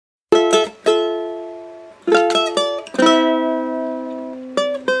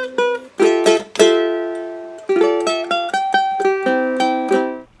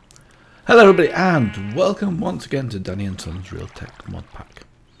Hello everybody and welcome once again to Danny and Son's Realtech mod pack.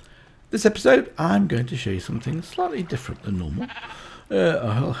 This episode I'm going to show you something slightly different than normal.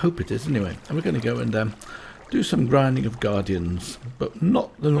 I hope it is anyway. And we're going to go and do some grinding of guardians, but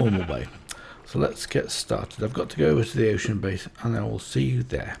not the normal way. So let's get started. I've got to go over to the ocean base and I will see you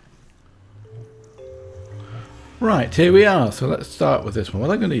there. Right, here we are. So let's start with this one.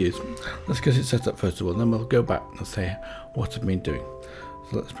 What I'm going to use, let's get it set up first of all, and then we'll go back and say what I've been doing.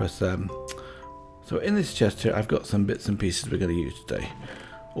 So let's press so in this chest here I've got some bits and pieces we're going to use today,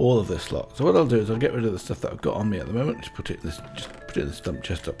 all of this lot. So what I'll do is I'll get rid of the stuff that I've got on me at the moment, just put it in this dump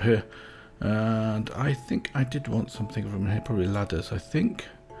chest up here. And I think I did want something from here, probably ladders I think,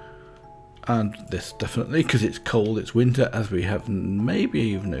 and this definitely, because it's cold, it's winter, as we have maybe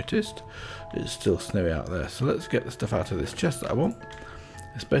you've noticed. It's still snowy out there. So let's get the stuff out of this chest that I want.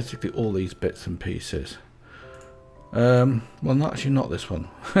 It's basically all these bits and pieces. Well, actually not this one.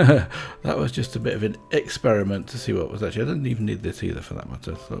 That was just a bit of an experiment to see what was actually. I didn't even need this either for that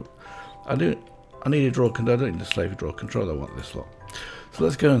matter. So I need a draw control. I don't need a slave draw control. I want this lot. So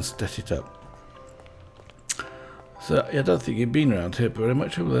let's go and set it up. So I don't think you've been around here very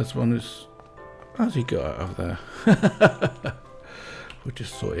much. Well, there's one who's, how's he got out of there? We'll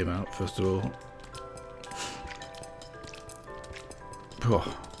just sort him out first of all.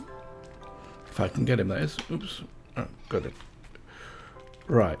 Oh, if I can get him, that is. Oops. Oh, got it.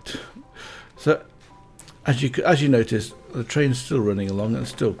 Right. So, as you notice, the train's still running along and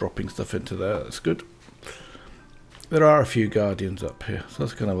still dropping stuff into there. That's good. There are a few guardians up here, so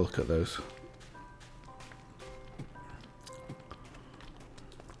let's go and have a look at those.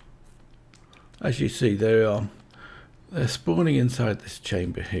 As you see, they are. They're spawning inside this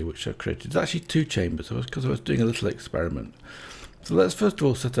chamber here, which I've created. It's actually two chambers, because I was doing a little experiment. So let's first of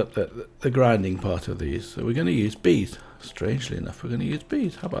all set up the grinding part of these. So we're going to use bees. Strangely enough, we're going to use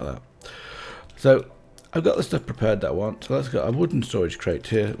bees. How about that? So I've got the stuff prepared that I want. So let's get a wooden storage crate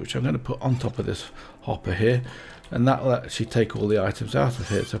here, which I'm going to put on top of this hopper here. And that will actually take all the items out of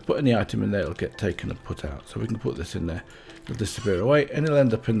here. So put any item in there, it'll get taken and put out. So we can put this in there. It'll disappear away and it'll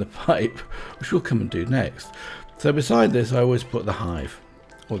end up in the pipe, which we'll come and do next. So beside this, I always put the hive,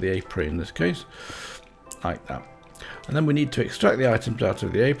 or the apiary in this case, like that. And then we need to extract the items out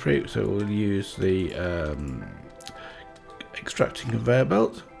of the apiary, so we'll use the extracting conveyor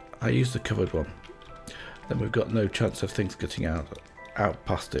belt. I use the covered one. Then we've got no chance of things getting out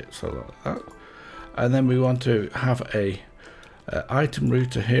past it, so like that. And then we want to have a item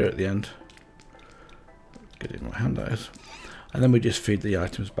router here at the end. Get it in my hand, that is. And then we just feed the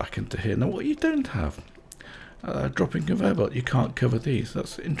items back into here. Now what you don't have, dropping conveyor belt, you can't cover these.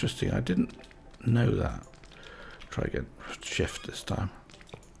 That's interesting. I didn't know that. Try again. Shift this time.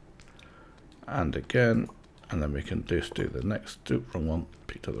 And again. And then we can just do the next. Wrong one.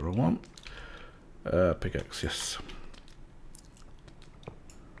 Picked up the wrong one. Pickaxe, yes.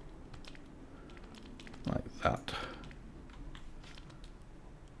 Like that.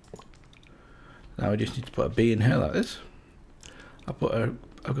 Now we just need to put a bee in here like this. I've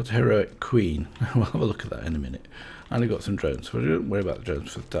got a heroic queen. We'll have a look at that in a minute. And I've got some drones. So we don't worry about the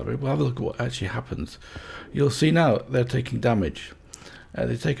drones for the time. We'll have a look at what actually happens. You'll see now they're taking damage.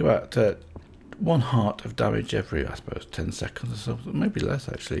 They take about 1 heart of damage every, I suppose, 10 seconds or something, maybe less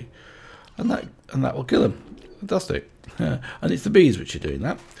actually. And that will kill them. Fantastic. And it's the bees which are doing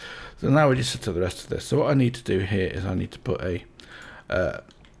that. So now we just set up the rest of this. So what I need to do here is I need to put a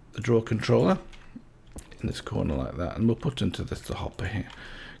draw controller in this corner like that, and we'll put into the hopper here.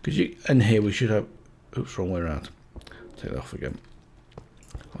 And here we should have. Oops, wrong way around. Take it off again.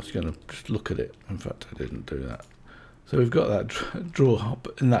 I was going to just look at it. In fact, I didn't do that. So we've got that draw hop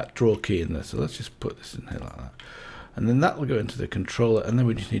and that draw key in there. So let's just put this in here like that, and then that will go into the controller. And then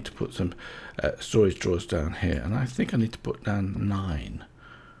we just need to put some storage drawers down here. And I think I need to put down 9.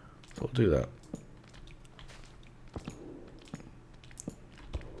 So I'll do that.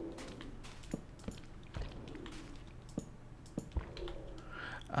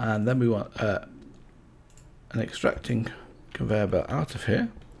 And then we want an extracting conveyor belt out of here.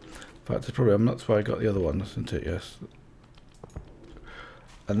 In fact, it's probably, that's why I got the other one, isn't it? Yes.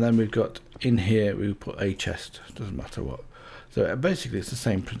 And then we've got in here, we put a chest, doesn't matter what. So basically it's the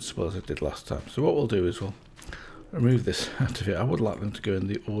same principle as I did last time. So what we'll do is we'll remove this out of here. I would like them to go in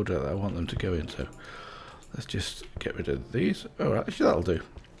the order that I want them to go in. So let's just get rid of these. Oh, actually that'll do.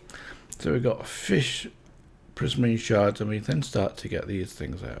 So we've got fish, prismarine shards, and we then start to get these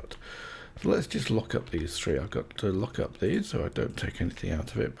things out. So let's just lock up these 3. I've got to lock up these so I don't take anything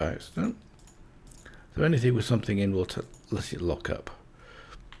out of it by accident. So anything with something in will let it lock up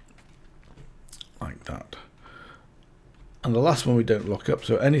like that. And the last one we don't lock up,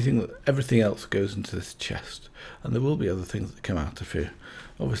 so everything else goes into this chest. And there will be other things that come out of here.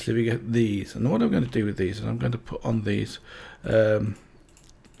 Obviously we get these, and what I'm going to do with these is I'm going to put on these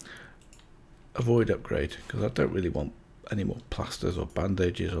avoid upgrade, because I don't really want any more plasters or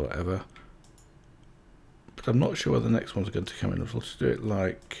bandages or whatever. But I'm not sure where the next one's going to come in. We'll just do it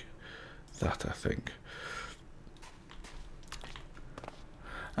like that, I think.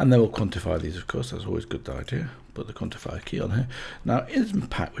 And then we'll quantify these, of course. That's always a good idea. Put the quantifier key on here. Now in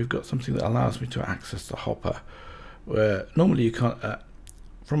pack we've got something that allows me to access the hopper, where normally you can't,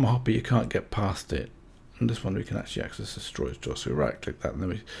 from a hopper you can't get past it. And this one we can actually access the storage door. So we right click that and then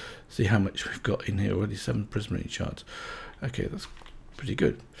we see how much we've got in here already. 7 prismarine shards. Okay, that's pretty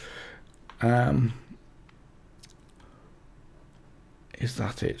good. Is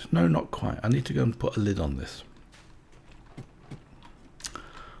that it? No, not quite. I need to go and put a lid on this.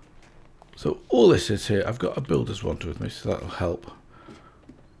 So all this is here. I've got a builder's wand with me, so that'll help.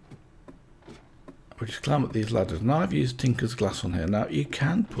 We'll just climb up these ladders. Now I've used Tinker's glass on here. Now you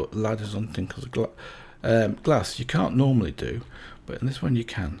can put ladders on Tinker's glass. You can't normally do, but in this one you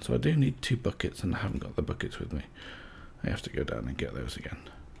can. So I do need 2 buckets, and I haven't got the buckets with me. I have to go down and get those again.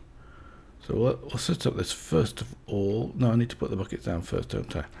 So we'll set up this first of all. No, I need to put the buckets down first,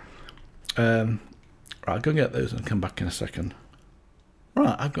 don't I? Right, I'll go and get those and come back in a second.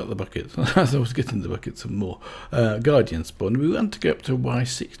 Right, I've got the buckets. As I was getting the buckets and more guardian spawn, we want to go up to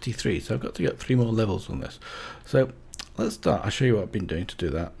Y63, so I've got to get 3 more levels on this. So let's start. I'll show you what I've been doing to do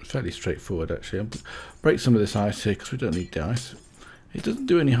that. It's fairly straightforward actually. I'll break some of this ice here because we don't need the ice. It doesn't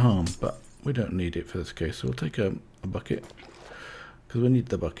do any harm, but we don't need it for this case. So we'll take a bucket, because we need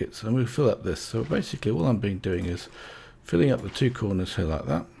the buckets, and we'll fill up this. So basically all I'm doing is filling up the 2 corners here like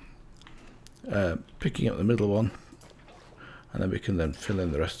that, picking up the middle one, and then we can then fill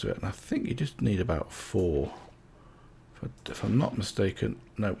in the rest of it. And I think you just need about 4. If I'm not mistaken,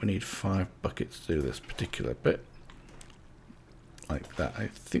 no, we need 5 buckets to do this particular bit. Like that. I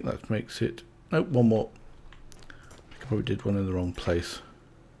think that makes it... Nope, 1 more. I probably did one in the wrong place.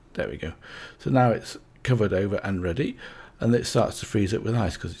 There we go. So now it's covered over and ready, and it starts to freeze it with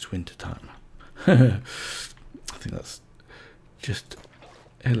ice because it's winter time. I think that's just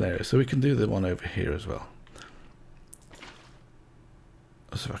hilarious. So we can do the one over here as well.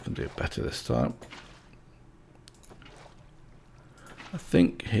 So if I can do it better this time. I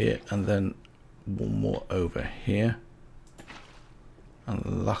think here, and then 1 more over here, and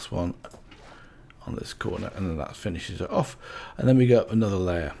the last one on this corner, and then that finishes it off. And then we got another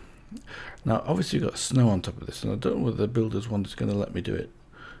layer. Now obviously you've got snow on top of this, and I don't know whether the builder's one is going to let me do it.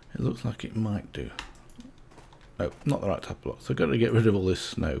 It looks like it might do. No, not the right type of block. So I've got to get rid of all this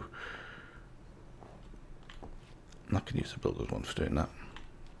snow. And I can use the builder's one for doing that.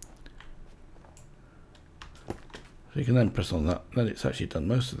 So you can then press on that, then it's actually done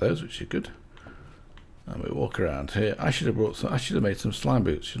most of those, which is good. And we walk around here. I should have made some slime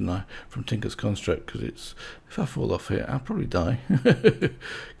boots, shouldn't I, from Tinker's Construct, because it's, if I fall off here, I'll probably die.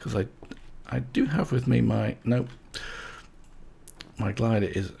 Because I do have with me my, nope, my glider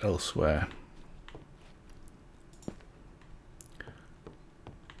is elsewhere.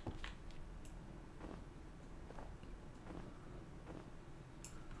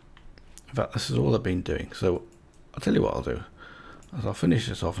 In fact, this is all I've been doing. So I'll tell you what I'll do. I'll finish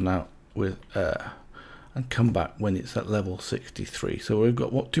this off now with and come back when it's at level 63. So we've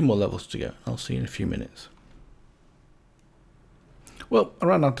got 2 more levels to go. I'll see you in a few minutes. Well, I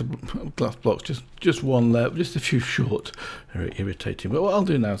ran out of glass blocks, just 1 level, just a few short, very irritating. But what I'll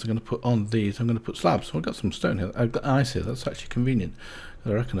do now is I'm going to put on these, I'm going to put slabs. So I've got some stone here, I've got ice here, that's actually convenient.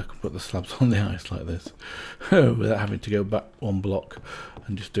 I reckon I can put the slabs on the ice like this without having to go back 1 block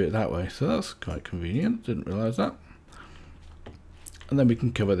and just do it that way. So that's quite convenient, didn't realise that. And then we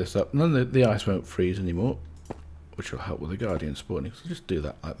can cover this up, and then the ice won't freeze anymore, which will help with the guardian spawning. So just do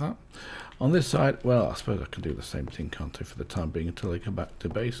that like that. On this side, well, I suppose I can do the same thing, can't I, for the time being, until I go back to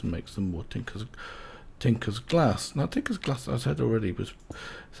base and make some more Tinker's glass. Now Tinker's glass, as I said already, it's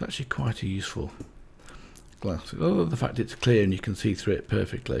actually quite a useful glass. Other than the fact it's clear and you can see through it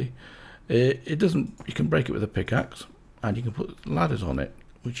perfectly, it doesn't. You can break it with a pickaxe, and you can put ladders on it,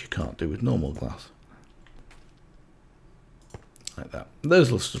 which you can't do with normal glass. Like that.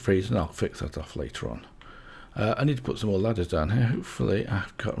 Those will freeze, and I'll fix that off later on. I need to put some more ladders down here. Hopefully I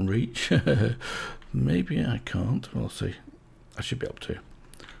can't reach. Maybe I can't. We'll see. I should be able to.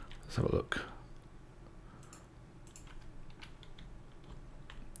 Let's have a look.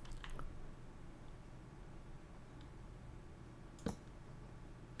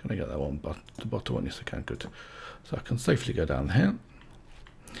 Can I get that one? The bottom one? Yes, I can. Good. So I can safely go down here.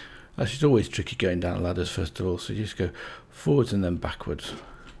 It's always tricky going down ladders first of all, so you just go forwards and then backwards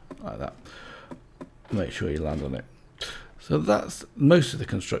like that. Make sure you land on it. So that's most of the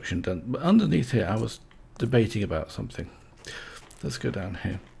construction done, but underneath here I was debating about something. Let's go down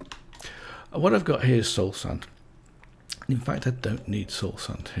here. What I've got here is soul sand. In fact, I don't need soul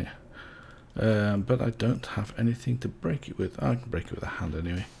sand here, but I don't have anything to break it with. I can break it with a hand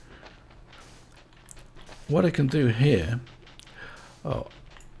anyway. What I can do here,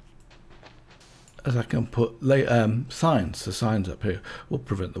 as I can put signs. The signs up here will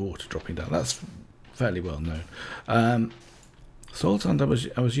prevent the water dropping down. That's fairly well known. Soul sand, I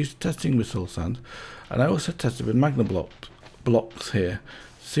was used to testing with soul sand, and I also tested with magna blocks here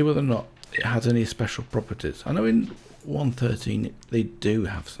to see whether or not it has any special properties. I know in 1.13 they do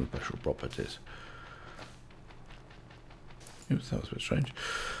have some special properties. Oops, that was a bit strange.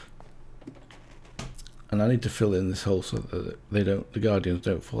 And I need to fill in this hole so that the guardians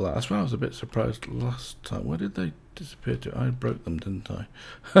don't fall out. That's why I was a bit surprised last time. Where did they disappear to? I broke them, didn't I?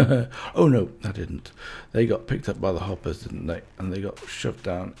 Oh no, I didn't. They got picked up by the hoppers, didn't they? And they got shoved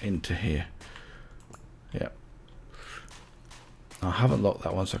down into here. Yeah. I haven't locked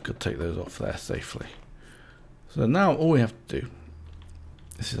that one, so I could take those off there safely. So now all we have to do,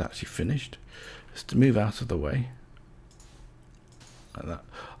 this is actually finished, is to move out of the way. Like that.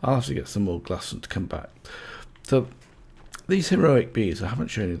 I'll have to get some more glass and to come back. So these heroic bees, I haven't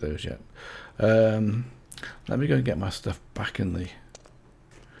shown you those yet. Let me go and get my stuff back in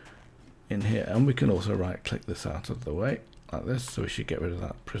here, and we can also right click this out of the way like this, so we should get rid of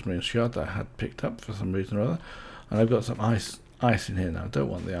that prismarine shard that I had picked up for some reason or other. And I've got some ice in here now. I don't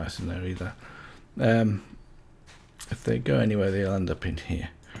want the ice in there either. If they go anywhere, they'll end up in here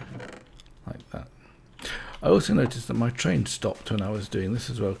like that. I also noticed that my train stopped when I was doing this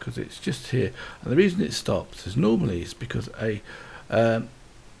as well, because it's just here, and the reason it stops is normally it's because a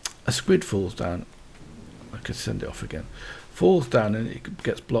squid falls down. I could send it off again. Falls down and it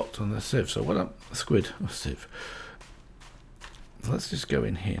gets blocked on the sieve. So what a squid or sieve. So let's just go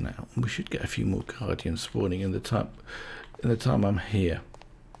in here now. We should get a few more guardians spawning in the time I'm here.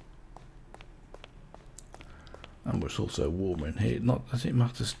 And it's also warmer in here. Not that it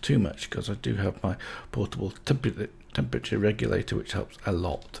matters too much, because I do have my portable temperature regulator, which helps a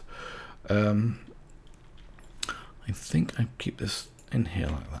lot. I think I keep this in here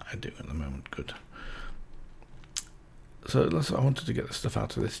like that. I do at the moment. Good. So I wanted to get the stuff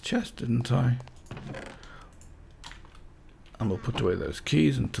out of this chest, didn't I? And we'll put away those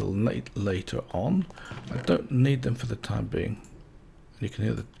keys until later on. I don't need them for the time being. You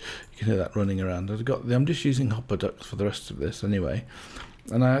can hear that running around. I'm just using hopper ducts for the rest of this anyway,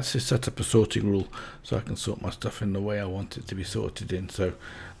 and I actually set up a sorting rule so I can sort my stuff in the way I want it to be sorted in. So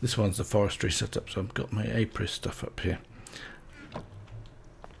this one's the forestry setup, so I've got my apiary stuff up here.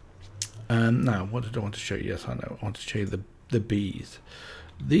 Now, what did I want to show you? Yes, I know. I want to show you the bees.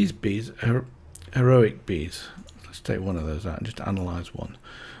 These bees are heroic bees. Let's take one of those out and just analyze one,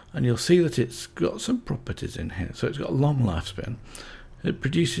 and you'll see that it's got some properties in here. So it's got a long lifespan. It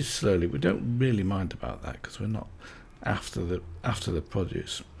produces slowly. We don't really mind about that because we're not after the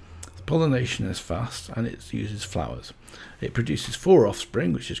produce. The pollination is fast, and it uses flowers. It produces 4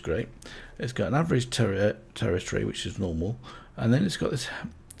 offspring, which is great. It's got an average territory, which is normal, and then it's got this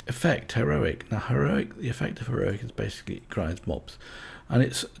effect, heroic. Now, the effect of heroic is basically it grinds mobs, and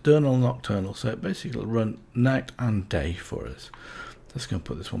it's diurnal nocturnal, so it basically will run night and day for us. Let's go and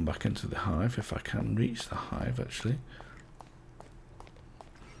put this one back into the hive if I can reach the hive actually.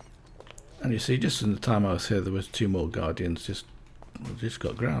 And you see, just in the time I was here, there was 2 more guardians just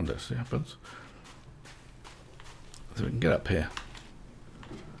got ground. That's what happens. So we can get up here.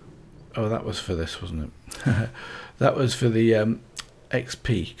 Oh, that was for this, wasn't it? That was for the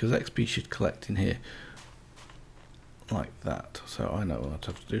XP, because XP should collect in here like that. So I know what I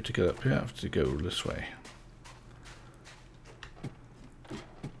have to do to get up here. I have to go this way.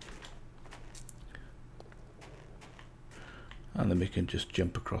 And then we can just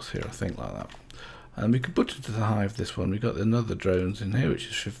jump across here, I think, like that. And we can put into the hive this one. We've got another drones in here, which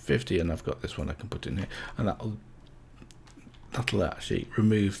is 50, and I've got this one I can put in here, and that'll actually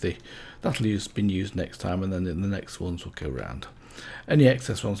remove that'll been used next time, and then the next ones will go round. Any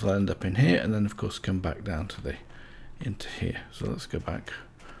excess ones will end up in here, and then of course come back down to into here. So let's go back.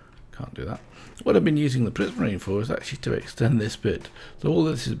 Can't do that. What I've been using the prismarine for is actually to extend this bit. So all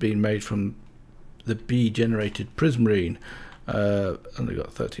this has been made from the bee generated prismarine. And we've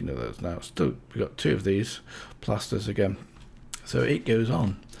got 13 of those now. Still, we've got 2 of these plasters again. So it goes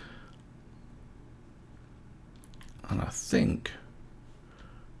on. And I think,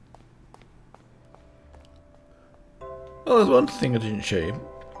 well, there's one thing I didn't show you.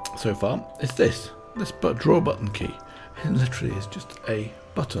 so far is this draw button key. It literally is just a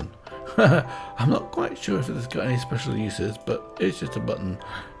button. I'm not quite sure if it's got any special uses, but it's just a button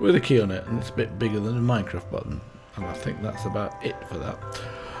with a key on it, and it's a bit bigger than a Minecraft button, and I think that's about it for that.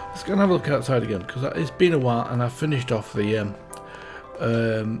 Let's go and have a look outside again, because it's been a while, and I've finished off the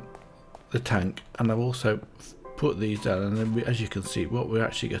tank, and I've also put these down, and then as you can see, what we're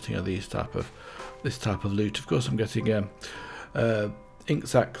actually getting are this type of loot. Of course, I'm getting ink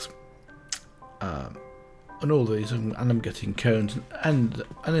sacks. And all these, and I'm getting cones, and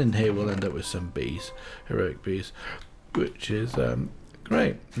in here we'll end up with some bees, heroic bees, which is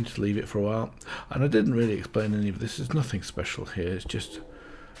great. And just leave it for a while. And I didn't really explain any of this. There's nothing special here. It's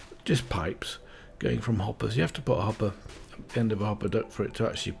just pipes going from hoppers. You have to put a hopper at the end of a hopper duct for it to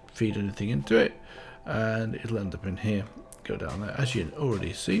actually feed anything into it, and it'll end up in here, go down there, as you can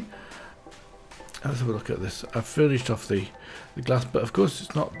already see. Let's have a look at this. I've finished off the glass, but of course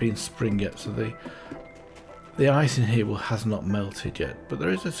it's not been spring yet, so the ice in here has not melted yet, but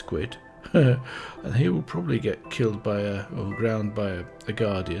there is a squid, and he will probably get killed by or drowned by a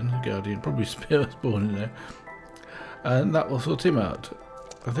guardian. A guardian probably spawn in there, and that will sort him out.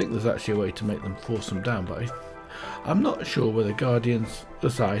 I think there's actually a way to make them force them down, but I'm not sure whether guardians,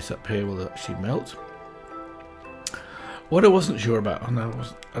 this ice up here, will actually melt. What I wasn't sure about, and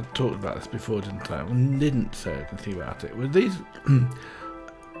I talked about this before, didn't I? I didn't say anything about it. With these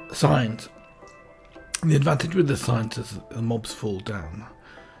signs, the advantage with the signs is that the mobs fall down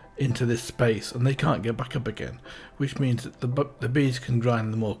into this space and they can't get back up again, which means that the bees can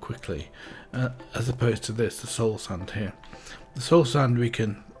grind them more quickly, as opposed to this, the soul sand here. The soul sand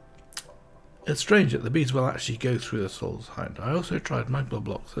it's strange that the bees will actually go through the soul sand. I also tried magma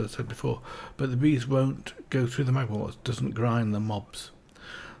blocks, as I said before, but the bees won't go through the magma blocks. It doesn't grind the mobs.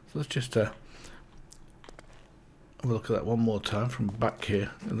 So let's just have a look at that one more time from back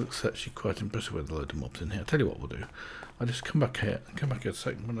here. It looks actually quite impressive with a load of mobs in here. I'll tell you what we'll do. I'll just come back here and come back in a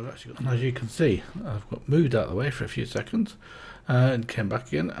second when I've actually got. And as you can see, I've got moved out of the way for a few seconds and came back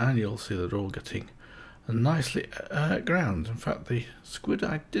again, and you'll see that they're all getting nicely ground. In fact, the squid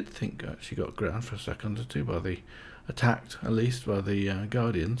I did think actually got ground for a second or two by attacked at least by the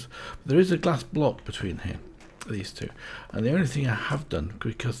guardians. But there is a glass block between here, these two, and the only thing I have done,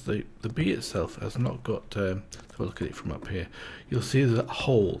 because the bee itself has not got so I'll look at it from up here, you'll see there's a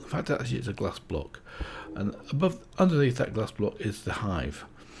hole. In fact, actually it's a glass block, and underneath that glass block is the hive,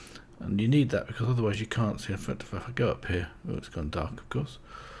 and you need that because otherwise you can't see. In fact, if I go up here, oh, it's gone dark, of course.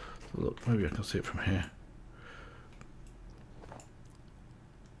 So look, maybe I can see it from here.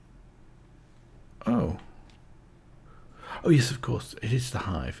 Oh yes, of course it is the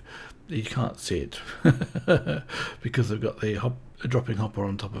hive. You can't see it because they've got a dropping hopper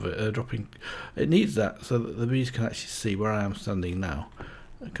on top of it. It needs that so that the bees can actually see where I am standing now.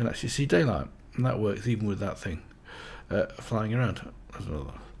 I can actually see daylight, and that works even with that thing flying around.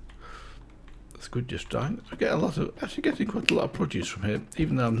 The squid just dying. I get actually getting quite a lot of produce from here,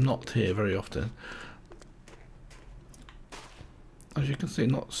 even though I'm not here very often. As you can see,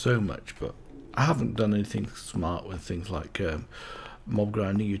 not so much, but I haven't done anything smart with things like mob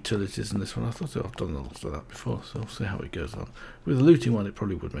grinding utilities in this one. I thought I've done a lot of that before, so we'll see how it goes on. With the looting one, it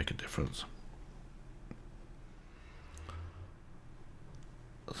probably would make a difference.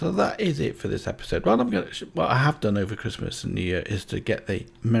 So that is it for this episode. What I have done over Christmas and New Year is to get the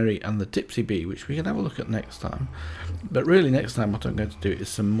Merry and the Tipsy Bee, which we can have a look at next time. But really, next time what I'm going to do is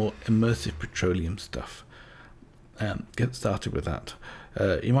some more immersive petroleum stuff. Get started with that.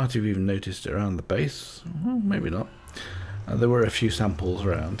 You might have even noticed it around the base. Maybe not. There were a few samples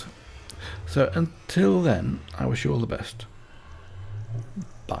around. So until then, I wish you all the best.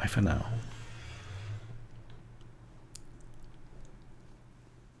 Bye for now.